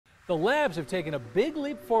The labs have taken a big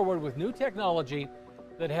leap forward with new technology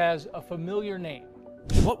that has a familiar name.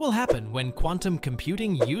 What will happen when quantum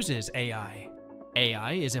computing uses AI?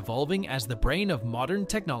 AI is evolving as the brain of modern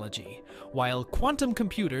technology, while quantum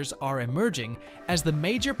computers are emerging as the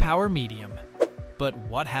major power medium. But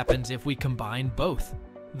what happens if we combine both?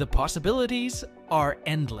 The possibilities are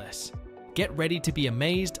endless. Get ready to be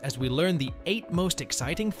amazed as we learn the 8 most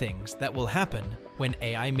exciting things that will happen when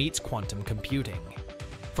AI meets quantum computing.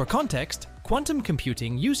 For context, quantum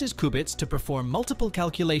computing uses qubits to perform multiple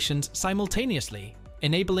calculations simultaneously,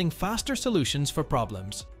 enabling faster solutions for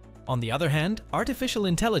problems. On the other hand, artificial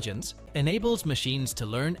intelligence enables machines to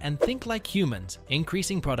learn and think like humans,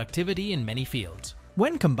 increasing productivity in many fields.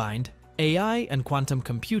 When combined, AI and quantum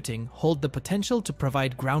computing hold the potential to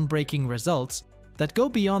provide groundbreaking results that go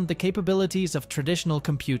beyond the capabilities of traditional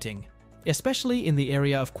computing, especially in the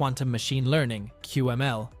area of quantum machine learning,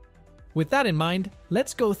 QML. With that in mind,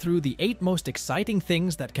 let's go through the 8 most exciting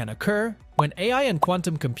things that can occur when AI and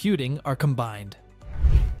quantum computing are combined.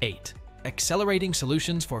 8. Accelerating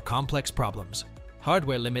solutions for complex problems.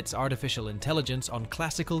 Hardware limits artificial intelligence on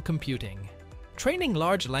classical computing. Training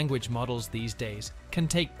large language models these days can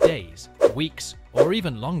take days, weeks, or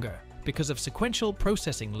even longer because of sequential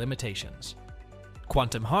processing limitations.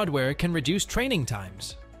 Quantum hardware can reduce training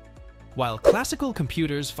times. While classical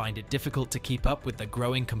computers find it difficult to keep up with the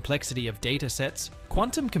growing complexity of data sets,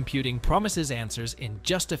 quantum computing promises answers in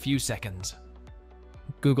just a few seconds.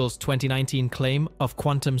 Google's 2019 claim of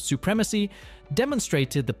quantum supremacy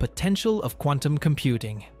demonstrated the potential of quantum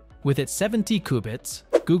computing. With its 70 qubits,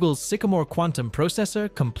 Google's Sycamore quantum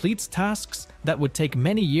processor completes tasks that would take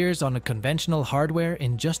many years on a conventional hardware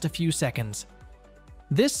in just a few seconds.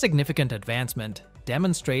 This significant advancement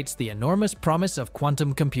demonstrates the enormous promise of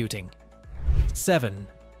quantum computing. 7.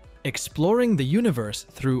 Exploring the universe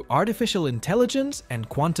through artificial intelligence and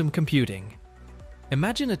quantum computing.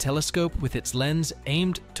 Imagine a telescope with its lens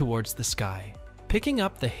aimed towards the sky, picking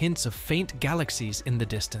up the hints of faint galaxies in the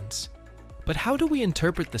distance. But how do we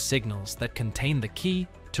interpret the signals that contain the key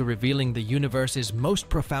to revealing the universe's most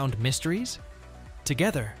profound mysteries?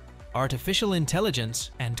 Together, artificial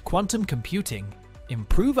intelligence and quantum computing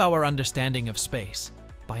improve our understanding of space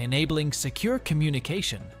by enabling secure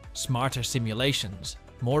communication, smarter simulations,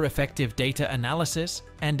 more effective data analysis,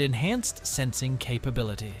 and enhanced sensing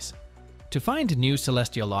capabilities. To find new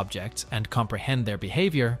celestial objects and comprehend their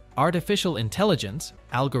behavior, artificial intelligence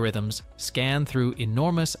algorithms scan through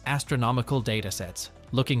enormous astronomical datasets,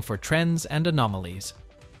 looking for trends and anomalies.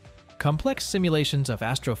 Complex simulations of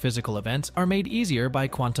astrophysical events are made easier by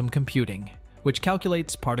quantum computing, which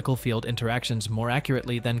calculates particle field interactions more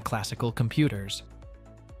accurately than classical computers.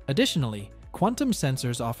 Additionally, quantum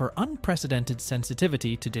sensors offer unprecedented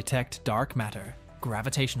sensitivity to detect dark matter,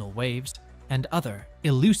 gravitational waves, and other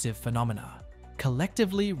elusive phenomena,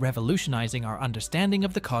 collectively revolutionizing our understanding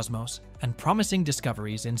of the cosmos and promising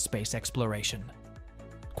discoveries in space exploration.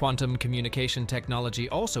 Quantum communication technology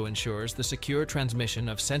also ensures the secure transmission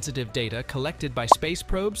of sensitive data collected by space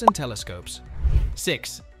probes and telescopes.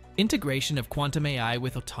 6. Integration of quantum AI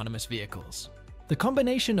with autonomous vehicles. The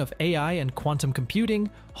combination of AI and quantum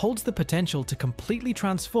computing holds the potential to completely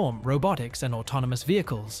transform robotics and autonomous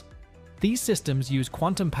vehicles. These systems use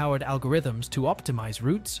quantum-powered algorithms to optimize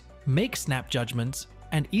routes, make snap judgments,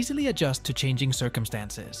 and easily adjust to changing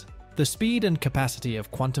circumstances. The speed and capacity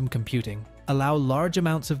of quantum computing allow large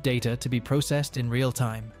amounts of data to be processed in real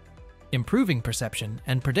time, improving perception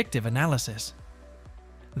and predictive analysis.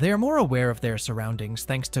 They are more aware of their surroundings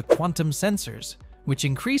thanks to quantum sensors, which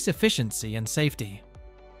increase efficiency and safety.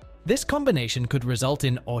 This combination could result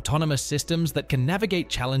in autonomous systems that can navigate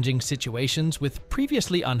challenging situations with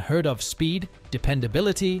previously unheard of speed,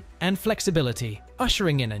 dependability, and flexibility,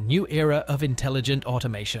 ushering in a new era of intelligent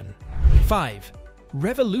automation. 5.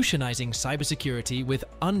 Revolutionizing cybersecurity with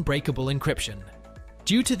unbreakable encryption.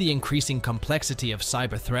 Due to the increasing complexity of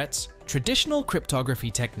cyber threats, traditional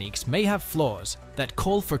cryptography techniques may have flaws that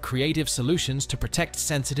call for creative solutions to protect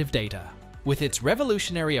sensitive data. With its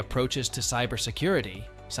revolutionary approaches to cybersecurity,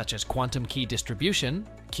 such as quantum key distribution,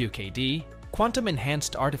 QKD,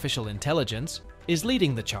 quantum-enhanced artificial intelligence is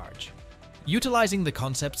leading the charge. Utilizing the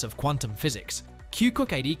concepts of quantum physics,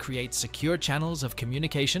 QKD creates secure channels of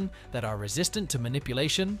communication that are resistant to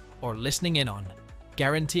manipulation or listening in on,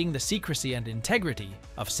 guaranteeing the secrecy and integrity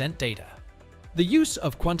of sent data. The use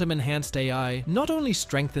of quantum-enhanced AI not only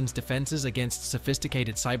strengthens defenses against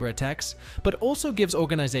sophisticated cyber attacks, but also gives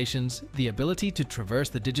organizations the ability to traverse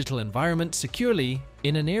the digital environment securely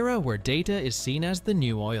in an era where data is seen as the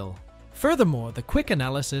new oil. Furthermore, the quick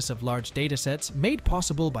analysis of large datasets made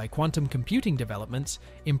possible by quantum computing developments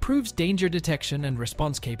improves danger detection and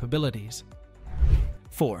response capabilities.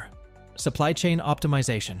 4. Supply chain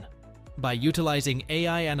optimization. By utilizing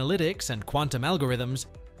AI analytics and quantum algorithms,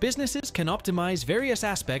 businesses can optimize various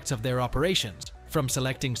aspects of their operations, from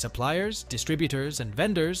selecting suppliers, distributors, and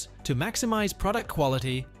vendors to maximize product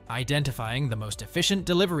quality, identifying the most efficient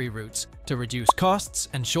delivery routes to reduce costs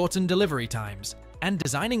and shorten delivery times, and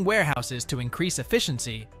designing warehouses to increase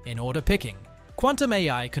efficiency in order picking. Quantum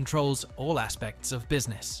AI controls all aspects of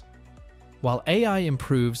business. While AI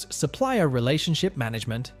improves supplier relationship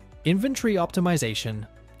management, inventory optimization,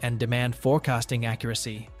 and demand forecasting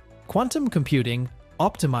accuracy, quantum computing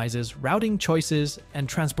optimizes routing choices and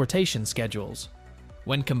transportation schedules.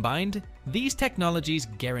 When combined, these technologies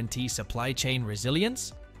guarantee supply chain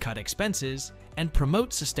resilience, cut expenses, and promote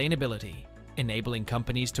sustainability, enabling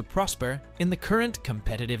companies to prosper in the current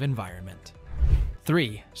competitive environment.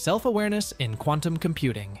 3. Self-awareness in quantum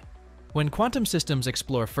computing. When quantum systems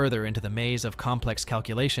explore further into the maze of complex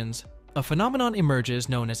calculations, a phenomenon emerges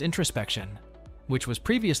known as introspection, which was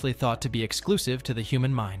previously thought to be exclusive to the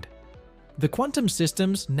human mind. The quantum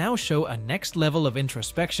systems now show a next level of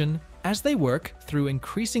introspection as they work through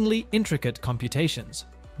increasingly intricate computations,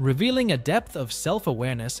 revealing a depth of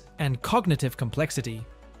self-awareness and cognitive complexity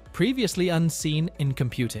previously unseen in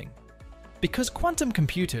computing. Because quantum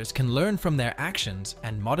computers can learn from their actions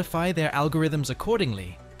and modify their algorithms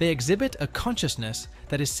accordingly, they exhibit a consciousness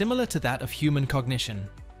that is similar to that of human cognition.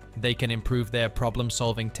 They can improve their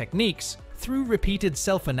problem-solving techniques through repeated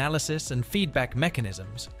self-analysis and feedback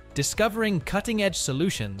mechanisms, discovering cutting-edge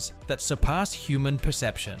solutions that surpass human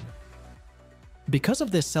perception. Because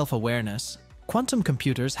of this self-awareness, quantum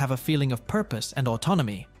computers have a feeling of purpose and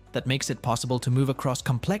autonomy that makes it possible to move across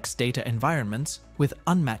complex data environments with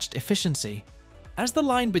unmatched efficiency. As the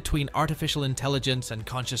line between artificial intelligence and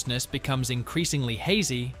consciousness becomes increasingly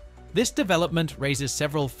hazy, this development raises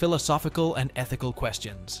several philosophical and ethical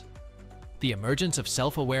questions. The emergence of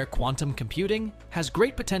self-aware quantum computing has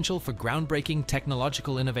great potential for groundbreaking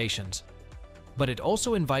technological innovations, but it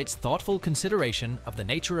also invites thoughtful consideration of the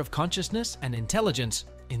nature of consciousness and intelligence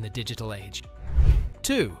in the digital age.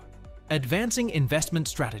 2. Advancing investment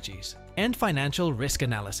strategies and financial risk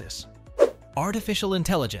analysis. Artificial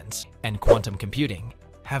intelligence and quantum computing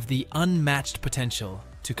have the unmatched potential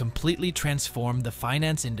to completely transform the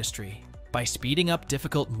finance industry by speeding up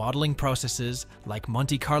difficult modeling processes like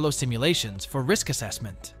Monte Carlo simulations for risk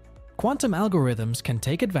assessment. Quantum algorithms can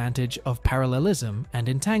take advantage of parallelism and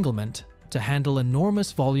entanglement to handle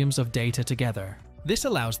enormous volumes of data together. This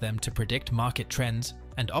allows them to predict market trends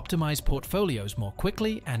and optimize portfolios more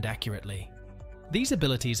quickly and accurately. These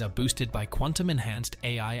abilities are boosted by quantum-enhanced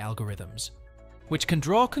AI algorithms, which can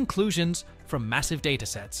draw conclusions from massive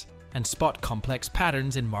datasets and spot complex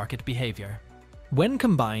patterns in market behavior. When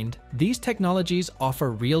combined, these technologies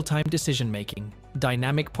offer real-time decision-making,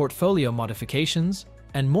 dynamic portfolio modifications,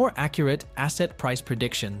 and more accurate asset price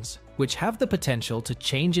predictions, which have the potential to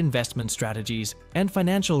change investment strategies and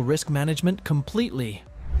financial risk management completely.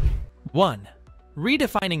 1.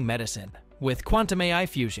 Redefining medicine with quantum AI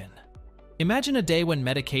fusion. Imagine a day when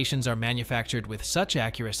medications are manufactured with such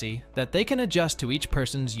accuracy that they can adjust to each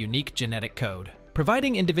person's unique genetic code,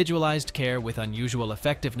 providing individualized care with unusual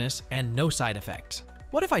effectiveness and no side effects.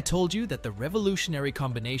 What if I told you that the revolutionary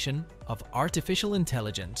combination of artificial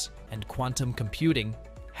intelligence and quantum computing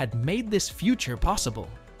had made this future possible?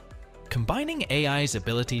 Combining AI's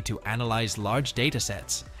ability to analyze large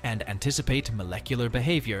datasets and anticipate molecular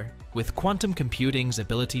behavior with quantum computing's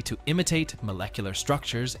ability to imitate molecular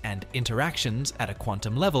structures and interactions at a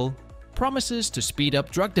quantum level promises to speed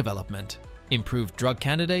up drug development, improve drug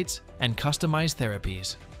candidates, and customize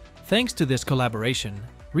therapies. Thanks to this collaboration,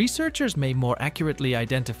 researchers may more accurately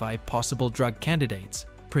identify possible drug candidates,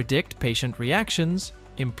 predict patient reactions,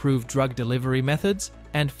 improve drug delivery methods,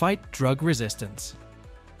 and fight drug resistance.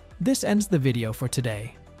 This ends the video for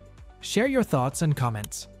today. Share your thoughts and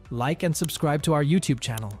comments, like and subscribe to our YouTube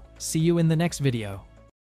channel. See you in the next video.